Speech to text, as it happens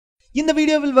இந்த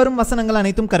வீடியோவில் வரும் வசனங்கள்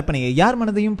அனைத்தும் கற்பனையை, யார்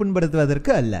மனதையும்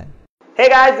புண்படுத்துவதற்கு அல்ல. Hey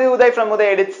guys, this is Uday from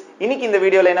UdayEdits. இன்னைக்கு இந்த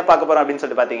வீடியோல என்ன பார்க்க போறோம் அப்படின்னு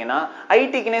சொல்லிட்டு பாத்தீங்கன்னா,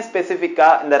 ஐடிக்குனே ஸ்பெசிஃபிக்கா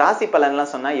இந்த ராசி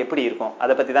பலன்லாம் சொன்னா எப்படி இருக்கும்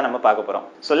அதை பத்தி தான் நம்ம பார்க்க போறோம்.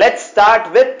 So let's start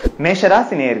with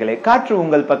மேஷராசி நேயர்களே, காற்று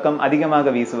உங்கள் பக்கம்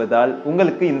அதிகமாக வீசுவதால்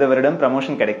உங்களுக்கு இந்த வருடம்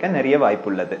ப்ரமோஷன் கிடைக்க நிறைய வாய்ப்பு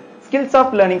உள்ளது. ஸ்கில்ஸ்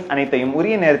ஆஃப் லேர்னிங்ஸ் அனைத்தையும்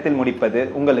உரிய நேரத்தில் முடிப்பது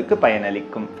உங்களுக்கு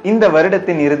பயனளிக்கும். இந்த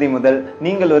வருடத்தின் இறுதி முதல்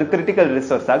நீங்கள் ஒரு கிரிட்டிக்கல்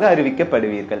ரிசோர்ஸாக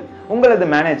அறிவிக்கப்படுவீர்கள். உங்களது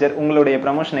மேனேஜர் உங்களுடைய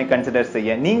ப்ரமோஷனை கன்சிடர்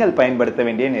செய்ய நீங்கள் பயன்படுத்த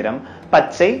வேண்டிய நிறம்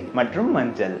பச்சை மற்றும்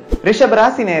மஞ்சள். ரிஷப்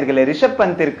ராசி நேயர்களே, ரிஷப்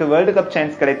பந்திற்கு வேர்ல்டு கப்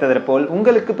சான்ஸ் கிடைத்தது போல்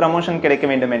உங்களுக்கு ப்ரமோஷன் கிடைக்க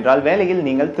வேண்டும் என்றால் வேலையில்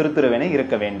நீங்கள் துருதுருவென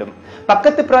இருக்க வேண்டும்.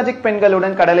 பக்கத்து ப்ராஜெக்ட்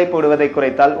பெண்களுடன் கடலை போடுவதை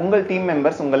குறைத்தால் உங்கள் டீம்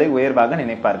மெம்பர்ஸ் உங்களை உயர்வாக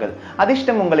நினைப்பார்கள்.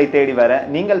 அதிர்ஷ்டம் உங்களை தேடி வர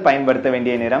நீங்கள் பயன்படுத்த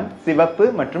வேண்டிய நிறம் சிவப்பு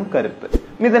மற்றும் கருப்பு.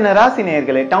 மிதுன ராசி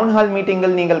நேயர்களே, டவுன் ஹால்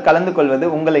மீட்டிங்கில் நீங்கள் கலந்து கொள்வது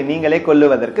உங்களை நீங்களே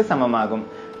கொல்லுவதற்கு சமமாகும்.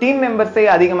 டீம் மெம்பர்ஸை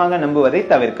அதிகமாக நம்புவதை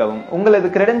தவிர்க்கவும். உங்களது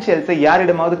கிரெடென்ஷியல்ஸை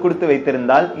யாரிடமாவது கொடுத்து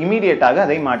வைத்திருந்தால் இமீடியட்டாக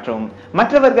அதை மாற்றவும்.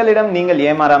 மற்றவர்களிடம் நீங்கள்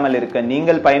ஏமாறாமல் இருக்க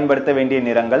நீங்கள் பயன்படுத்த வேண்டிய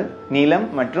நிறங்கள் நீலம்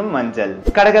மற்றும் மஞ்சள்.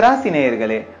 கடகராசி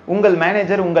நேயர்களே, உங்கள்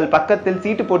மேனேஜர் உங்கள் பக்கத்தில்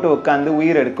சீட்டு போட்டு உட்கார்ந்து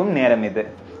உயிரெடுக்கும் நேரம் இது.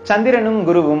 சந்திரனும்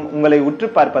குருவும் உங்களை உற்று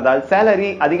பார்ப்பதால் சேலரி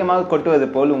அதிகமாக கொட்டுவது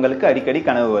போல் உங்களுக்கு அடிக்கடி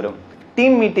கனவு வரும்.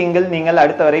 டீம் மீட்டிங்கில் நீங்கள்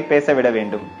அடுத்தவரை பேச விட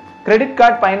வேண்டும். கிரெடிட்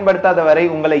கார்டு பயன்படுத்தாத வரை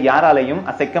உங்களை யாராலையும்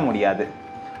அசைக்க முடியாது.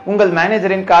 உங்கள்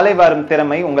மேனேஜரின் காலை வாரும்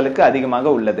திறமை உங்களுக்கு அதிகமாக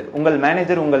உள்ளது. உங்கள்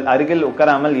மேனேஜர் உங்கள் அருகில்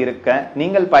உட்காராமல் இருக்க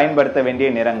நீங்கள் பயன்படுத்த வேண்டிய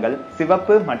நிறங்கள்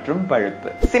சிவப்பு மற்றும்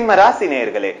பழுப்பு. சிம்ம ராசி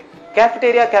நேயர்களே,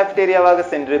 கேஃபிடேரியாவாக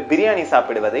சென்று பிரியாணி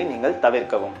சாப்பிடுவதை நீங்கள்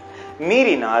தவிர்க்கவும்.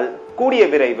 மீறினால் கூடிய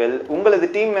விரைவில் உங்களது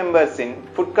டீம் மெம்பர்ஸின்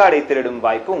ஃபுட் கார்டை திருடும்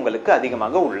வாய்ப்பு உங்களுக்கு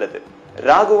அதிகமாக உள்ளது.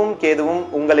 ராகுவும் கேதுவும்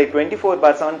உங்களை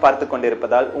 24/7 பார்த்து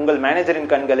கொண்டிருப்பதால் உங்கள் மேனேஜரின்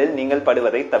கண்களில் நீங்கள்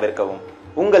படுவதை தவிர்க்கவும்.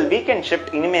 உங்கள் வீக்கெண்ட்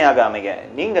ஷிப்ட் இனிமையாக அமைய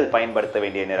நீங்கள் பயன்படுத்த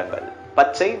வேண்டிய நிறங்கள்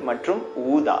பச்சை மற்றும்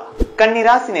ஊதா.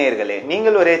 கன்னிராசி நேயர்களே,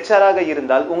 நீங்கள் ஒரு HR-ஆக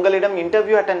இருந்தால் உங்களிடம்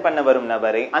இன்டர்வியூ அட்டெண்ட் பண்ண வரும்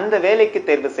நபரை அந்த வேலைக்கு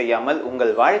தேர்வு செய்யாமல்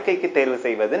உங்கள் வாழ்க்கைக்கு தேர்வு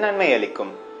செய்வது நன்மை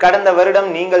அளிக்கும். கடந்த வருடம்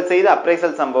நீங்கள் செய்த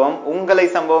அப்ரைசல் சம்பவம் உங்களை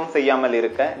சம்பவம் செய்யாமல்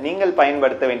இருக்க நீங்கள்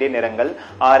பயன்படுத்த வேண்டிய நிறங்கள்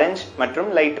ஆரஞ்சு மற்றும்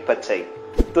லைட் பச்சை.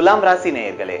 துலாம் ராசி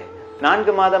நேயர்களே,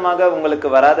 4 மாதமாக உங்களுக்கு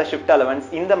வராத ஷிஃப்ட் அலவன்ஸ்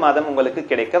இந்த மாதம் உங்களுக்கு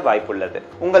கிடைக்க வாய்ப்புள்ளது.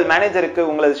 உங்கள் மேனேஜருக்கு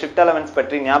உங்களது ஷிஃப்ட் அலவன்ஸ்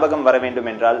பற்றி ஞாபகம் வர வேண்டும்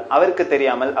என்றால் அவருக்கு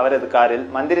தெரியாமல் அவரது காரில்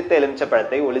மந்திரித்த எலுமிச்சை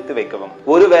பழத்தை ஒளித்து வைக்கவும்.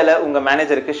 ஒருவேளை உங்க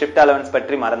மேனேஜருக்கு ஷிஃப்ட் அலவன்ஸ்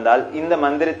பற்றி மறந்தால் இந்த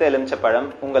மந்திரித்த எலுமிச்சை பழம்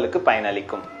உங்களுக்கு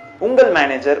பயனளிக்கும். உங்கள்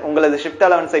மேனேஜர் உங்களது ஷிஃப்ட்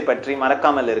அலவன்ஸை பற்றி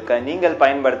மறக்காமல் இருக்க நீங்கள்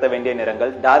பயன்படுத்த வேண்டிய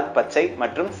நிறங்கள் டார்க் பச்சை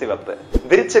மற்றும் சிவப்பு.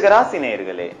 விருச்சிக ராசி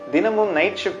நேயர்களே, தினமும்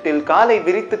நைட் ஷிஃப்டில் காலை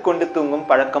விரித்து கொண்டு தூங்கும்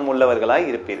பழக்கம் உள்ளவர்களாய்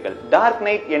இருப்பீர்கள். டார்க்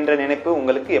நைட் என்ற நினைப்பு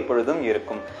உங்களுக்கு எப்பொழுதும்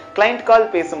இருக்கும். கிளைண்ட் கால்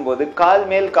பேசும்போது கால்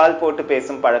மேல் கால் போட்டு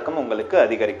பேசும் பழக்கம் உங்களுக்கு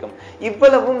அதிகரிக்கும்.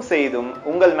 இவ்வளவும் செய்தும்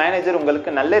உங்கள் மேனேஜர்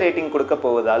உங்களுக்கு நல்ல ரேட்டிங் கொடுக்க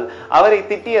போவதால் அவரை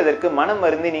திட்டியதற்கு மனம்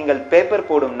வருந்தி நீங்கள் பேப்பர்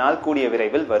போடும் நாள் கூடிய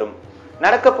விரைவில் வரும்.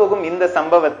 நடக்க போகும் இந்த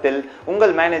சம்பவத்தில்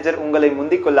உங்கள் மேனேஜர் உங்களை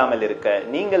முந்திக் கொள்ளாமல் இருக்க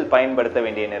நீங்கள் பயன்படுத்த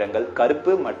வேண்டிய நிறங்கள்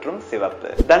கருப்பு மற்றும் சிவப்பு.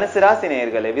 தனுசு ராசி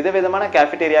நேயர்களே, விதவிதமான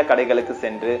கேஃபிடேரியா கடைகளுக்கு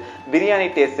சென்று பிரியாணி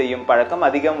டேஸ்ட் செய்யும் பழக்கம்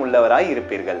அதிகம் உள்ளவராய்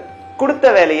இருப்பீர்கள்.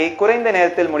 கொடுத்த வேலையை குறைந்த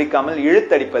நேரத்தில் முடிக்காமல்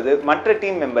இழுத்தடிப்பது மற்ற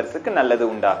டீம் மெம்பர்ஸுக்கு நல்லது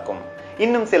உண்டாக்கும்.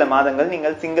 இன்னும் சில மாதங்கள்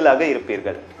நீங்கள் சிங்கிளாக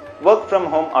இருப்பீர்கள். ஒர்க் ஃப்ரம்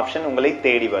ஹோம் ஆப்ஷன் உங்களை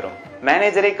தேடி வரும்.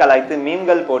 மேனேஜரை கலாய்த்து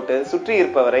மீன்கள் போட்டு சுற்றி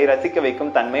இருப்பவரை ரசிக்க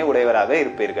வைக்கும் தன்மை உடையவராக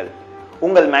இருப்பீர்கள்.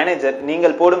 உங்கள் மேனேஜர்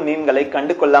நீங்கள் போடும் மீன்களை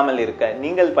கண்டு கொள்ளாமல் இருக்க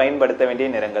நீங்கள் பயன்படுத்த வேண்டிய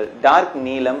நிறங்கள் டார்க்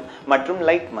நீலம் மற்றும்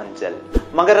லைட் மஞ்சள்.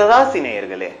 மகர ராசி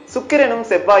நேயர்களே, சுக்கிரனும்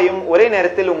செவ்வாயும் ஒரே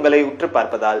நேரத்தில் உங்களை உற்று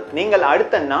பார்ப்பதால் நீங்கள்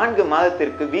அடுத்த 4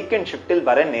 மாதத்திற்கு வீக்கெண்ட் ஷிப்டில்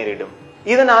வர நேரிடும்.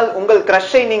 இதனால் உங்கள்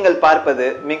கிரஷை நீங்கள் பார்ப்பது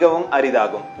மிகவும்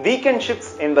அரிதாகும். வீக்கெண்ட்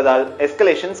ஷிப்ட்ஸ் என்பதால்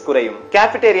எஸ்கலேஷன்ஸ் குறையும்.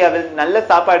 கேஃபிடேரியாவில் நல்ல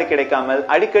சாப்பாடு கிடைக்காமல்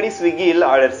அடிக்கடி ஸ்விக்கியில்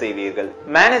ஆர்டர் செய்வீர்கள்.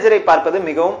 மேனேஜரை பார்ப்பது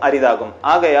மிகவும் அரிதாகும்.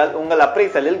 ஆகையால் உங்கள்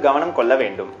அப்ரைசலில் கவனம் கொள்ள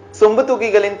வேண்டும். சொம்பு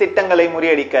தூக்கிகளின் திட்டங்களை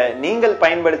முறியடிக்க நீங்கள்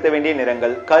பயன்படுத்த வேண்டிய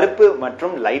நிறங்கள் கருப்பு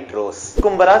மற்றும் லைட் ரோஸ்.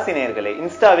 கும்பராசி நேயர்களே,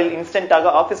 இன்ஸ்டாவில்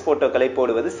இன்ஸ்டன்டாக ஆபீஸ் போட்டோக்களை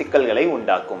போடுவது சிக்கல்களை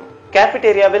உண்டாக்கும்.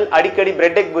 கேஃபிடேரியாவில் அடிக்கடி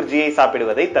பிரெட் எக் புர்ஜியை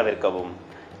சாப்பிடுவதை தவிர்க்கவும்.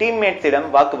 டீம்மேட்ஸிடம்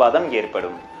வாக்குவாதம்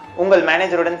ஏற்படும். உங்கள்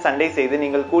மேனேஜருடன் சண்டை செய்து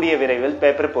நீங்கள் கூடிய விரைவில்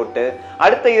பேப்பர் போட்டு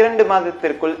அடுத்த 2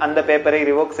 மாதத்திற்குள் அந்த பேப்பரை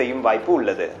ரிவோக் செய்யும் வாய்ப்பு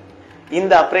உள்ளது.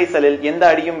 இந்த அப்ரைசலில் எந்த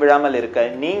அடியும் விழாமல் இருக்க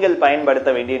நீங்கள் பயன்படுத்த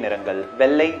வேண்டிய நிறங்கள்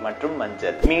வெள்ளை மற்றும்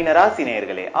மஞ்சள். மீன ராசி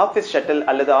நேயர்களே, ஆபீஸ் ஷட்டில்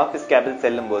அல்லது ஆபீஸ் கேபில்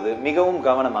செல்லும் போது மிகவும்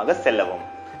கவனமாக செல்லவும்.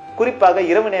 குறிப்பாக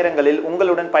இரவு நேரங்களில்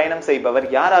உங்களுடன் பயணம் செய்பவர்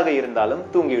யாராக இருந்தாலும்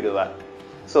தூங்கிவிடுவார்.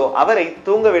 சோ அவரை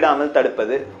தூங்க விடாமல்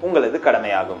தடுப்பது உங்களது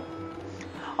கடமையாகும்.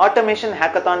 ஆட்டோமேஷன்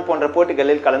ஹேக்கத்தான் போன்ற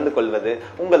போட்டிகளில் கலந்து கொள்வது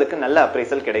உங்களுக்கு நல்ல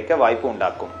அப்ரைசல் கிடைக்க வாய்ப்பு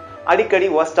உண்டாக்கும். அடிக்கடி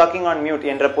வாஸ் டாக்கிங் ஆன் மியூட்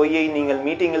என்ற பொய்யை நீங்கள்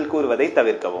மீட்டிங்கில் கூறுவதை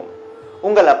தவிர்க்கவும்.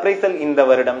 உங்கள் அப்ரைசல் இந்த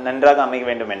வருடம் நன்றாக அமைய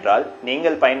வேண்டும் என்றால்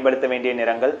நீங்கள் பயன்படுத்த வேண்டிய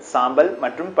நிறங்கள் சாம்பல்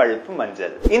மற்றும் பழுப்பு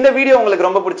மஞ்சள். இந்த வீடியோ உங்களுக்கு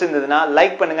ரொம்ப பிடிச்சிருந்ததுன்னா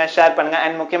லைக் பண்ணுங்க, ஷேர் பண்ணுங்க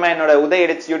and முக்கியமா என்னோட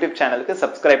UdayEdits YouTube சேனலுக்கு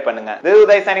சப்ஸ்கிரைப் பண்ணுங்க. This is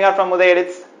Uday signing out from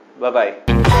UdayEdits. Bye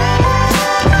bye.